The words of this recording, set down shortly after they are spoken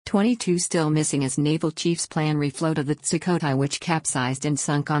22 still missing as naval chiefs plan refloat of the Sukhothai, which capsized and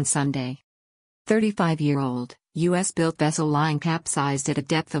sunk on Sunday. 35-year-old, U.S.-built vessel lying capsized at a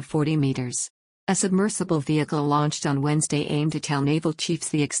depth of 40 meters. A submersible vehicle launched on Wednesday aimed to tell naval chiefs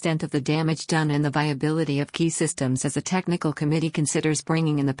the extent of the damage done and the viability of key systems as a technical committee considers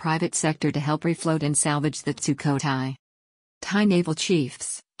bringing in the private sector to help refloat and salvage the Sukhothai. Thai naval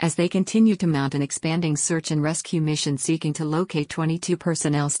chiefs, as they continue to mount an expanding search and rescue mission seeking to locate 22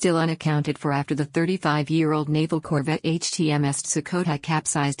 personnel still unaccounted for after the 35-year-old naval corvette HTMS Sukhothai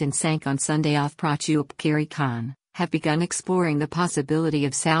capsized and sank on Sunday off Prachuap Khiri Khan, have begun exploring the possibility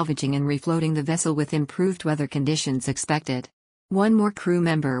of salvaging and refloating the vessel with improved weather conditions expected. One more crew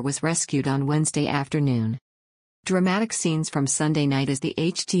member was rescued on Wednesday afternoon. Dramatic scenes from Sunday night as the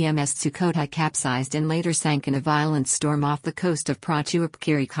HTMS Sukhothai capsized and later sank in a violent storm off the coast of Prachuap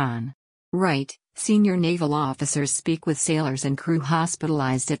Khiri Khan. Right, senior naval officers speak with sailors and crew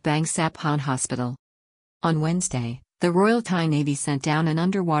hospitalized at Bang Saphon Hospital. On Wednesday, the Royal Thai Navy sent down an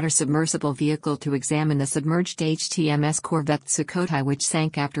underwater submersible vehicle to examine the submerged HTMS corvette Sukhothai, which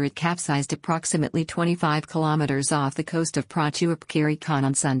sank after it capsized approximately 25 kilometers off the coast of Prachuap Khiri Khan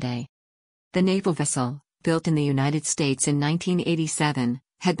on Sunday. The naval vessel, built in the United States in 1987,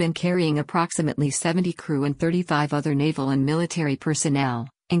 had been carrying approximately 70 crew and 35 other naval and military personnel,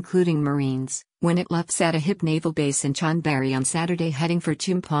 including Marines, when it left Satahip Naval Base in Chonburi on Saturday heading for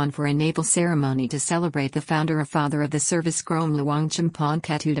Chumphon for a naval ceremony to celebrate the founder and father of the service Grom Luang Chumphon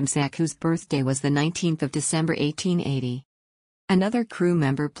Katudamsak, whose birthday was the 19th of December 1880. Another crew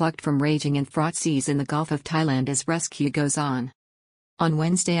member plucked from raging and fraught seas in the Gulf of Thailand as rescue goes on. On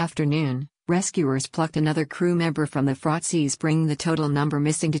Wednesday afternoon, rescuers plucked another crew member from the fraught seas, bringing the total number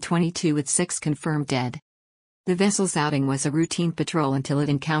missing to 22 with 6 confirmed dead. The vessel's outing was a routine patrol until it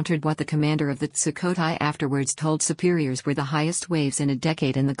encountered what the commander of the Sukhothai afterwards told superiors were the highest waves in a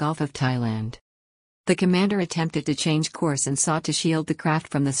decade in the Gulf of Thailand. The commander attempted to change course and sought to shield the craft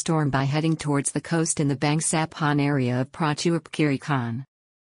from the storm by heading towards the coast in the Bang Saphon area of Prachuap Khiri Khan.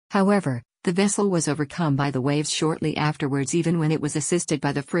 However, the vessel was overcome by the waves shortly afterwards, even when it was assisted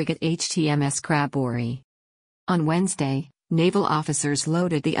by the frigate HTMS Krabori. On Wednesday, naval officers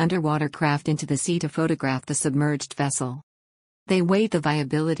loaded the underwater craft into the sea to photograph the submerged vessel. They weighed the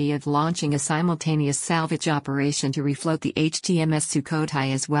viability of launching a simultaneous salvage operation to refloat the HTMS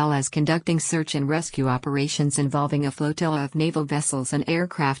Sukhothai, as well as conducting search and rescue operations involving a flotilla of naval vessels and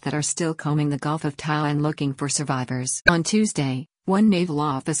aircraft that are still combing the Gulf of Thailand looking for survivors. On Tuesday, one naval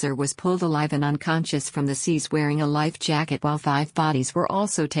officer was pulled alive and unconscious from the seas wearing a life jacket, while 5 bodies were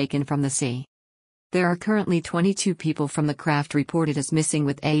also taken from the sea. There are currently 22 people from the craft reported as missing,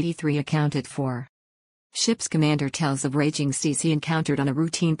 with 83 accounted for. Ship's commander tells of raging seas he encountered on a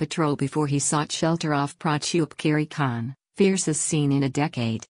routine patrol before he sought shelter off Prachuap Khiri Khan, fiercest scene in a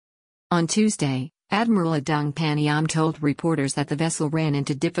decade. On Tuesday, Admiral Adung Paniam told reporters that the vessel ran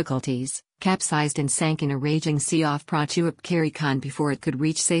into difficulties, capsized and sank in a raging sea off Prachuap Khiri Khan before it could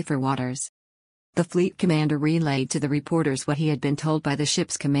reach safer waters. The fleet commander relayed to the reporters what he had been told by the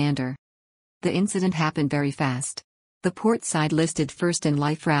ship's commander. The incident happened very fast. The port side listed first and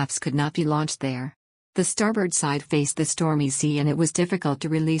life rafts could not be launched there. The starboard side faced the stormy sea and it was difficult to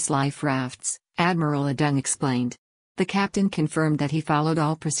release life rafts, Admiral Adung explained. The captain confirmed that he followed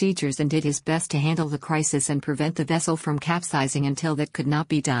all procedures and did his best to handle the crisis and prevent the vessel from capsizing until that could not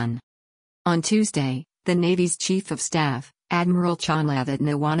be done. On Tuesday, the Navy's Chief of Staff, Admiral Chonlathat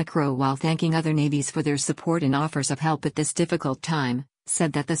Nawanakro, while thanking other navies for their support and offers of help at this difficult time,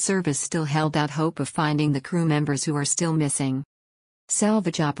 said that the service still held out hope of finding the crew members who are still missing.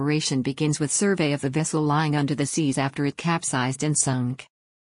 Salvage operation begins with survey of the vessel lying under the seas after it capsized and sunk.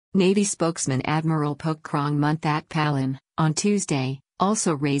 Navy spokesman Admiral Pokrang Munthat Palin, on Tuesday,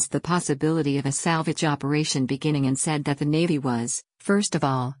 also raised the possibility of a salvage operation beginning and said that the Navy was, first of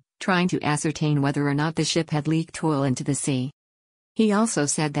all, trying to ascertain whether or not the ship had leaked oil into the sea. He also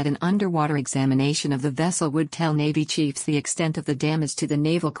said that an underwater examination of the vessel would tell Navy chiefs the extent of the damage to the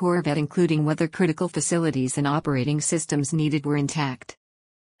naval corvette, including whether critical facilities and operating systems needed were intact.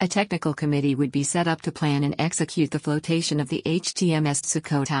 A technical committee would be set up to plan and execute the flotation of the HTMS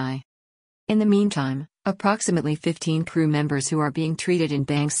Sukhothai. In the meantime, approximately 15 crew members who are being treated in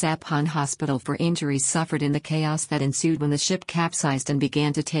Bang Saphon Hospital for injuries suffered in the chaos that ensued when the ship capsized and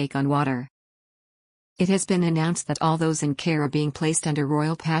began to take on water. It has been announced that all those in care are being placed under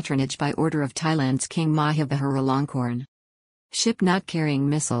royal patronage by order of Thailand's King Maha Vajiralongkorn. Ship not carrying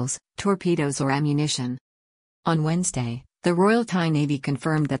missiles, torpedoes or ammunition. On Wednesday, the Royal Thai Navy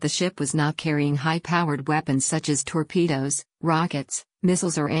confirmed that the ship was not carrying high-powered weapons such as torpedoes, rockets,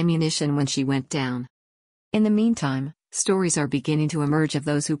 missiles or ammunition when she went down. In the meantime, Stories are beginning to emerge of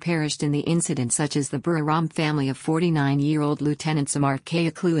those who perished in the incident, such as the Buraram family of 49-year-old Lieutenant Samart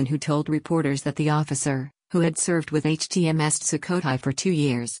Kayakluan, who told reporters that the officer, who had served with HTMS Sukhothai for 2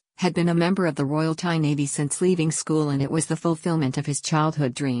 years, had been a member of the Royal Thai Navy since leaving school, and it was the fulfillment of his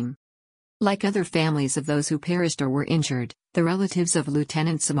childhood dream. Like other families of those who perished or were injured, the relatives of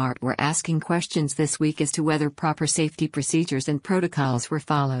Lieutenant Samart were asking questions this week as to whether proper safety procedures and protocols were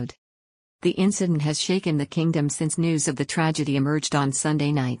followed. The incident has shaken the kingdom since news of the tragedy emerged on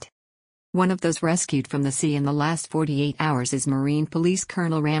Sunday night. One of those rescued from the sea in the last 48 hours is Marine Police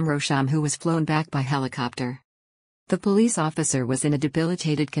Colonel Ram Rosham, who was flown back by helicopter. The police officer was in a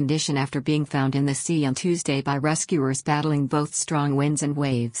debilitated condition after being found in the sea on Tuesday by rescuers battling both strong winds and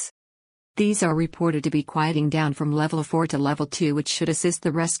waves. These are reported to be quieting down from level 4 to level 2, which should assist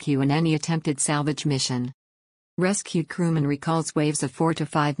the rescue in any attempted salvage mission. Rescued crewman recalls waves of 4 to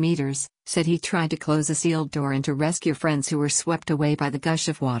 5 meters, said he tried to close a sealed door and to rescue friends who were swept away by the gush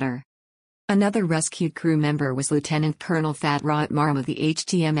of water. Another rescued crew member was Lieutenant Colonel Fat Rawat Marm of the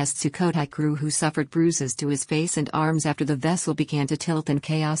HTMS Sukhothai crew, who suffered bruises to his face and arms after the vessel began to tilt and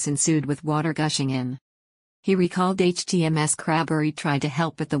chaos ensued with water gushing in. He recalled HTMS Crabbury tried to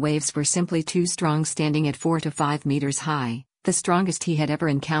help, but the waves were simply too strong, standing at 4 to 5 meters high, the strongest he had ever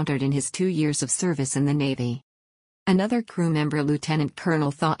encountered in his 2 years of service in the Navy. Another crew member, Lieutenant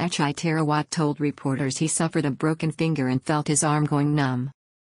Colonel Thaw Achai Tarawat, told reporters he suffered a broken finger and felt his arm going numb.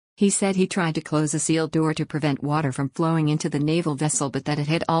 He said he tried to close a sealed door to prevent water from flowing into the naval vessel, but that it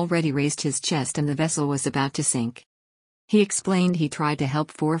had already raised his chest and the vessel was about to sink. He explained he tried to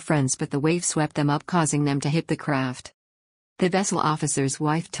help 4 friends, but the wave swept them up, causing them to hit the craft. The vessel officer's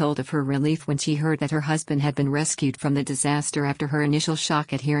wife told of her relief when she heard that her husband had been rescued from the disaster after her initial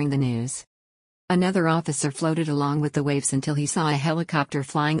shock at hearing the news. Another officer floated along with the waves until he saw a helicopter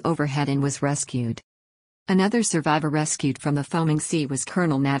flying overhead and was rescued. Another survivor rescued from the foaming sea was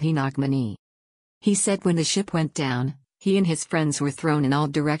Colonel Navi Nagmani. He said when the ship went down, he and his friends were thrown in all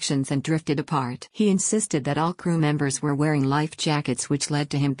directions and drifted apart. He insisted that all crew members were wearing life jackets, which led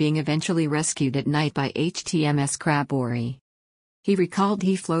to him being eventually rescued at night by HTMS Crabbury. He recalled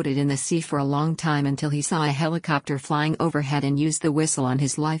he floated in the sea for a long time until he saw a helicopter flying overhead and used the whistle on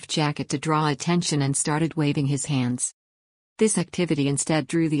his life jacket to draw attention and started waving his hands. This activity instead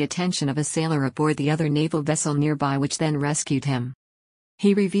drew the attention of a sailor aboard the other naval vessel nearby, which then rescued him.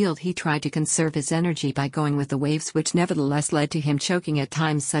 He revealed he tried to conserve his energy by going with the waves, which nevertheless led to him choking at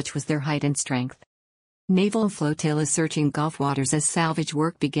times, such was their height and strength. Naval flotillas searching Gulf waters as salvage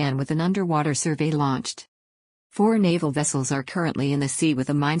work began with an underwater survey launched. 4 naval vessels are currently in the sea, with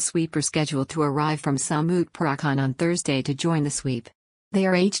a minesweeper scheduled to arrive from Samut Prakan on Thursday to join the sweep. They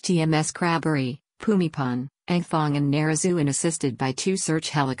are HTMS Crabbury, Pumipan, Angthong and Narazu, and assisted by 2 search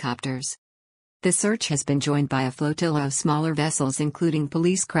helicopters. The search has been joined by a flotilla of smaller vessels, including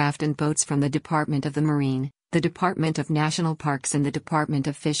police craft and boats from the Department of the Marine, the Department of National Parks and the Department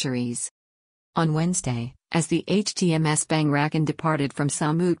of Fisheries. On Wednesday, as the HTMS Bangrakan departed from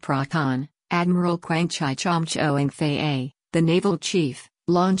Samut Prakan, Admiral Kwangchai Chomchoang Phai, the naval chief,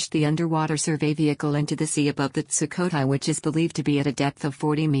 launched the underwater survey vehicle into the sea above the Sukhothai, which is believed to be at a depth of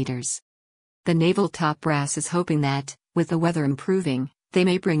 40 meters. The naval top brass is hoping that, with the weather improving, they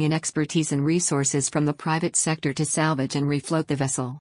may bring in expertise and resources from the private sector to salvage and refloat the vessel.